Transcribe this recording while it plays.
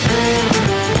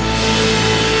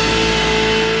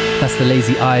the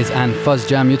Lazy Eyes and Fuzz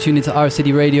Jam. You're tuned into Our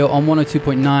City Radio on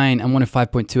 102.9 and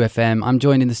 105.2 FM. I'm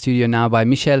joined in the studio now by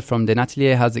Michel from Den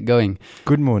Atelier. How's it going?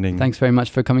 Good morning. Thanks very much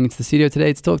for coming into the studio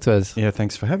today to talk to us. Yeah,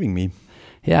 thanks for having me.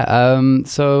 Yeah,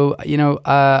 so,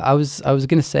 I was going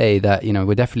to say that,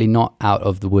 we're definitely not out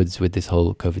of the woods with this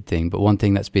whole COVID thing. But one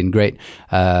thing that's been great,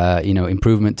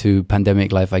 improvement to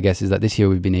pandemic life, I guess, is that this year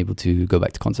we've been able to go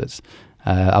back to concerts.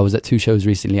 I was at 2 shows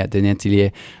recently at Den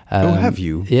Atelier. Have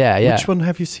you? Yeah. Which one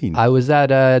have you seen? I was at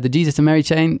the Jesus and Mary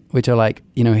chain, which are like,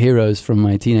 heroes from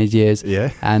my teenage years.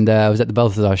 Yeah. And I was at the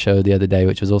Balthazar show the other day,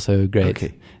 which was also great.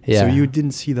 Okay. Yeah. So you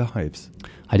didn't see the Hives?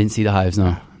 I didn't see the Hives,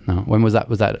 no. When was that?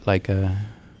 Was that like... a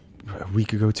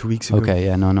week ago, 2 weeks ago. Okay,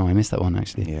 yeah, no, I missed that one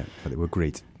actually. Yeah, but they were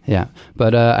great. Yeah,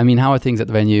 but how are things at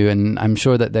the venue? And I'm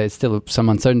sure that there's still some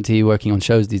uncertainty working on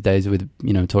shows these days with,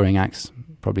 touring acts.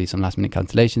 Probably some last minute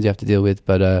cancellations you have to deal with,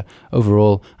 but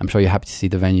overall, I'm sure you're happy to see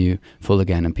the venue full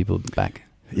again and people back.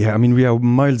 Yeah, I mean, we are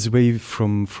miles away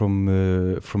from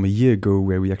a year ago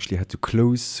where we actually had to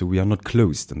close, so we are not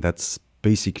closed, and that's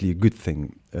basically a good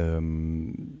thing.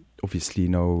 Obviously,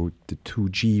 now the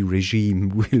 2G regime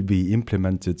will be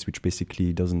implemented, which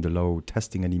basically doesn't allow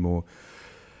testing anymore.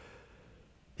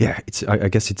 Yeah, I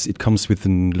guess it comes with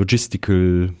an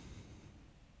logistical,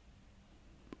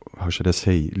 how should I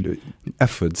say,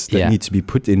 efforts that need to be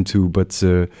put into. But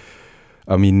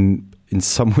in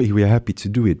some way, we are happy to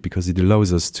do it because it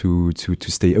allows us to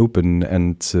stay open.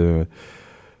 And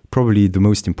probably the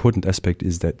most important aspect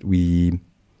is that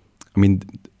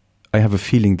I have a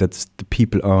feeling that the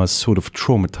people are sort of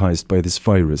traumatized by this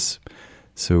virus.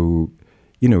 So,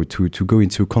 to go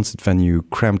into a concert venue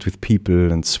crammed with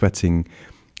people and sweating,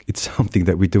 it's something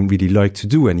that we don't really like to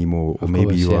do anymore, or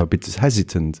maybe you are a bit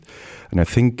hesitant. And I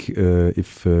think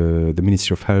if the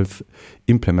Ministry of Health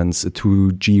implements a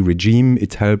 2G regime,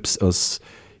 it helps us,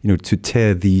 to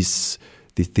tear this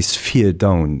fear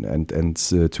down and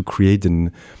to create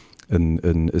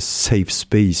a safe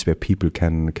space where people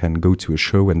can go to a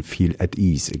show and feel at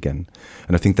ease again.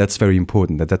 And I think that's very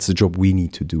important, that's the job we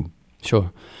need to do.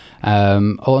 Sure.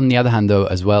 On the other hand, though,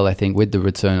 as well, I think with the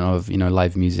return of,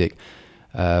 live music,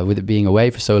 with it being away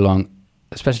for so long,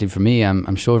 especially for me,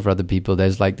 I'm sure for other people,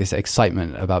 there's like this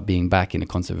excitement about being back in a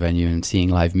concert venue and seeing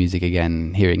live music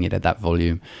again, hearing it at that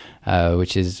volume,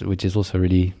 which is also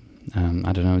really...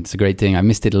 I don't know, it's a great thing. I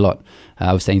missed it a lot.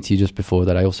 I was saying to you just before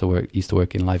that I also used to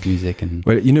work in live music. And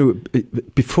well,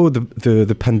 before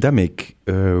the pandemic,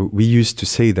 we used to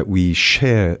say that we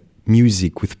share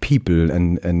music with people,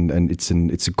 and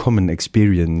it's a common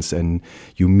experience, and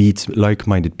you meet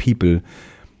like-minded people,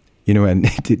 and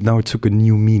it now took a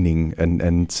new meaning.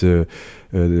 And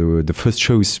the first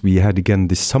shows we had again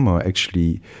this summer,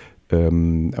 actually,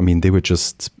 they were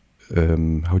just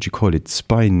how do you call it,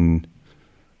 spine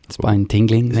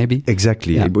tingling, maybe?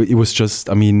 Exactly. Yeah. It was just,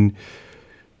 the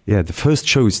first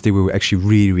shows, they were actually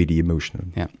really, really emotional.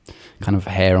 Yeah, kind of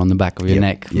hair on the back of your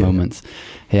neck moments.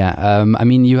 Yeah.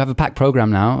 You have a packed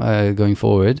program now going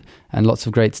forward, and lots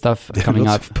of great stuff coming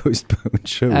up. Of postponed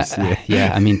shows.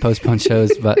 Postponed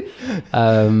shows. But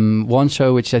one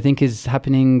show which I think is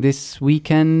happening this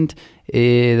weekend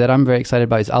that I'm very excited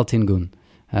about is Altingun,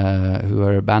 who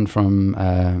are a band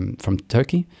from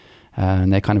Turkey.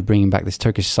 And they're kind of bringing back this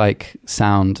Turkish psych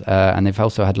sound, and they've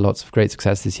also had lots of great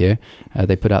success this year.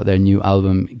 They put out their new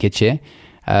album Gece.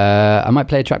 I might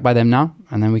play a track by them now,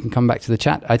 and then we can come back to the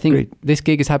chat. I think this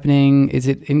gig is happening. Is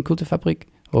it in Kulturfabrik?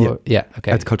 Okay.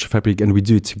 At Kulturfabrik, and we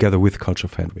do it together with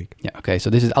Kulturfabrik. Yeah, okay. So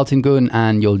this is Altingun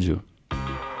and Yolcu.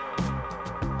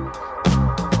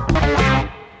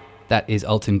 That is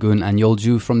Altingun and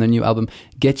Yolcu from their new album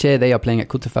Gece. They are playing at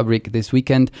Kulturfabrik this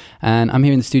weekend. And I'm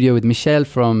here in the studio with Michel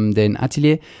from Den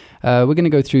Atelier. We're going to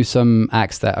go through some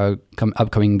acts that are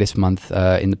upcoming this month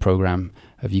in the program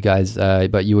of you guys.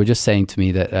 But you were just saying to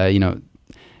me that,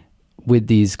 with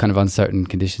these kind of uncertain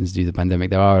conditions due to the pandemic,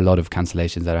 there are a lot of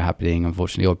cancellations that are happening,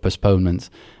 unfortunately, or postponements.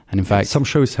 And in fact... Some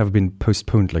shows have been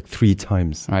postponed like 3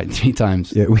 times. Right, 3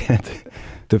 times. Yeah, we had...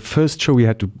 The first show we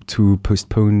had to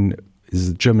postpone... is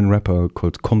a German rapper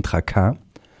called Contra K,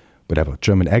 whatever,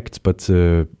 German act, but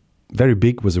very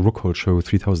big, was a rock hall show,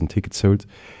 3,000 tickets sold,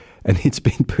 and it's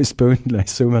been postponed like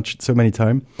so many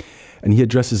times. And he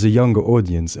addresses a younger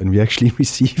audience, and we actually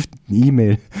received an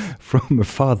email from a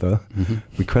father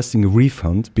requesting a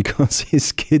refund because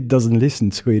his kid doesn't listen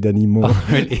to it anymore. Oh,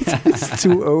 really? It's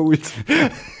too old.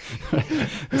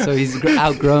 So he's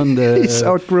outgrown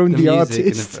the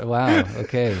artist. Wow,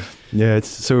 okay. Yeah,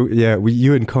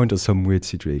 you encounter some weird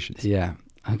situations. Yeah.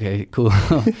 Okay, cool.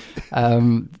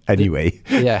 Anyway.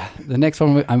 The next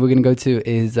one we're going to go to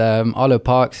is Arlo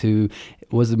Parks, who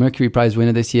was the Mercury Prize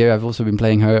winner this year. I've also been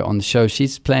playing her on the show.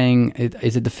 She's playing,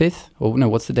 is it the 5th? Or no,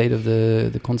 what's the date of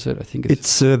the concert? I think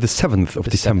it's the 7th of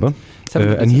December.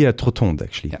 7th and here at Rotonde,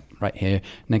 actually. Yeah, right here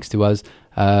next to us.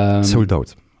 Sold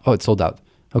out. Oh, it's sold out.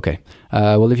 Okay.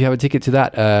 Well, if you have a ticket to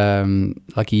that,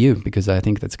 lucky you, because I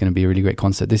think that's going to be a really great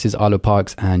concert. This is Arlo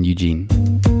Parks and Eugene.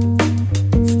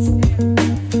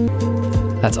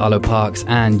 That's Arlo Parks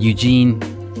and Eugene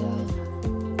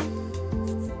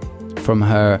from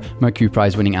her Mercury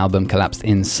Prize winning album Collapsed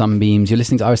in Sunbeams. You're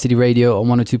listening to Our City Radio on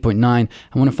 102.9 and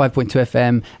 105.2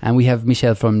 FM, and we have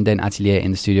Michel from Den Atelier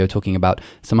in the studio talking about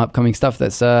some upcoming stuff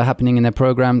that's happening in their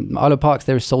program. Arlo Parks,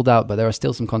 they're sold out, but there are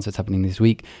still some concerts happening this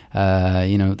week,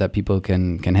 that people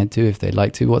can head to if they'd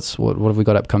like to. What have we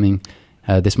got upcoming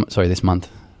this month?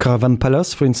 Caravan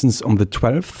Palace, for instance, on the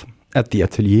 12th at the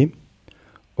Atelier.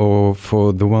 Or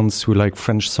for the ones who like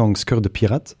French songs, Cœur de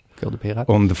Pirate,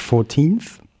 on the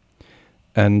 14th.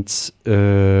 And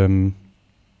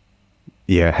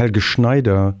Helge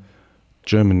Schneider,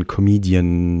 German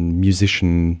comedian,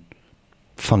 musician,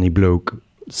 funny bloke,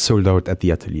 sold out at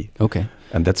the Atelier. Okay.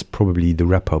 And that's probably the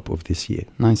wrap-up of this year.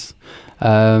 Nice.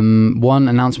 One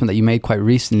announcement that you made quite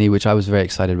recently, which I was very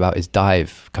excited about, is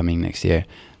Dive coming next year.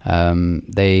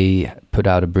 They put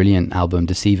out a brilliant album,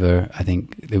 Deceiver, I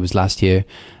think it was last year,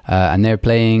 and they're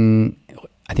playing,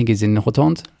 I think it's in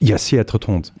Rotonde? Yes, at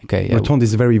Rotonde. Okay, yeah. Rotonde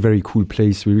is a very, very cool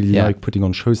place. We really like putting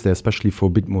on shows there, especially for a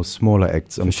bit more smaller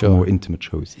acts and for more intimate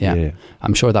shows. Yeah.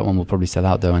 I'm sure that one will probably sell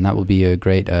out though, and that will be a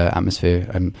great atmosphere.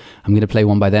 I'm going to play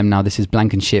one by them now. This is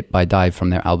Blankenship by Dive from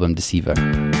their album Deceiver.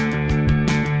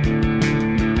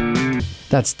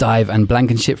 That's Dive and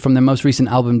Blankenship from their most recent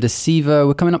album, Deceiver.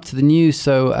 We're coming up to the news,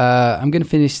 so I'm going to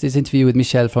finish this interview with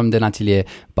Michel from Den Atelier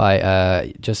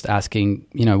by just asking,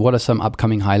 what are some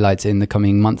upcoming highlights in the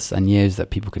coming months and years that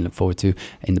people can look forward to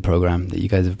in the program that you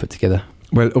guys have put together?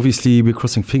 Well, obviously, we're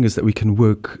crossing fingers that we can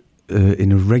work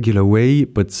in a regular way,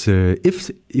 but if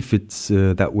it's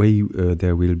that way,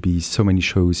 there will be so many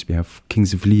shows. We have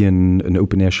Kings of Leon, an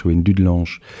open-air show in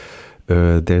Dudelange.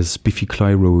 There's Biffy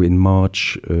Clyro in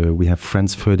March. We have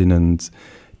Franz Ferdinand,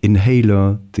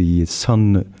 Inhaler, the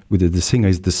son, with the singer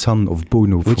is the son of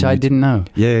Bono. Which I didn't know.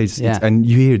 Yeah, and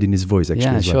you hear it in his voice actually.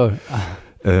 Yeah, as well.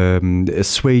 Sure.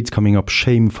 Suede coming up,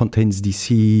 Shame, Fontaines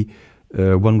DC,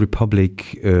 One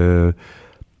Republic.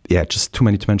 Just too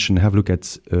many to mention. Have a look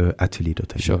at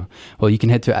atelier.lu. Sure. Well, you can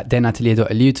head to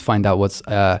denatelier.lu to find out what's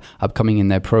upcoming in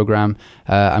their program.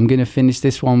 I'm going to finish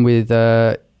this one with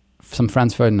some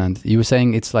Franz Ferdinand. You were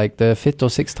saying it's like the 5th or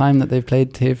 6th time that they've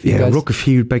played here for you guys?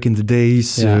 Rockefield back in the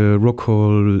days, Rock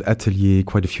Hall, Atelier,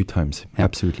 quite a few times. Yeah.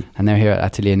 Absolutely. And they're here at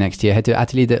Atelier next year. Head to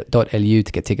atelier.lu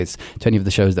to get tickets to any of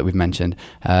the shows that we've mentioned.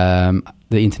 The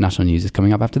international news is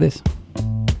coming up after this.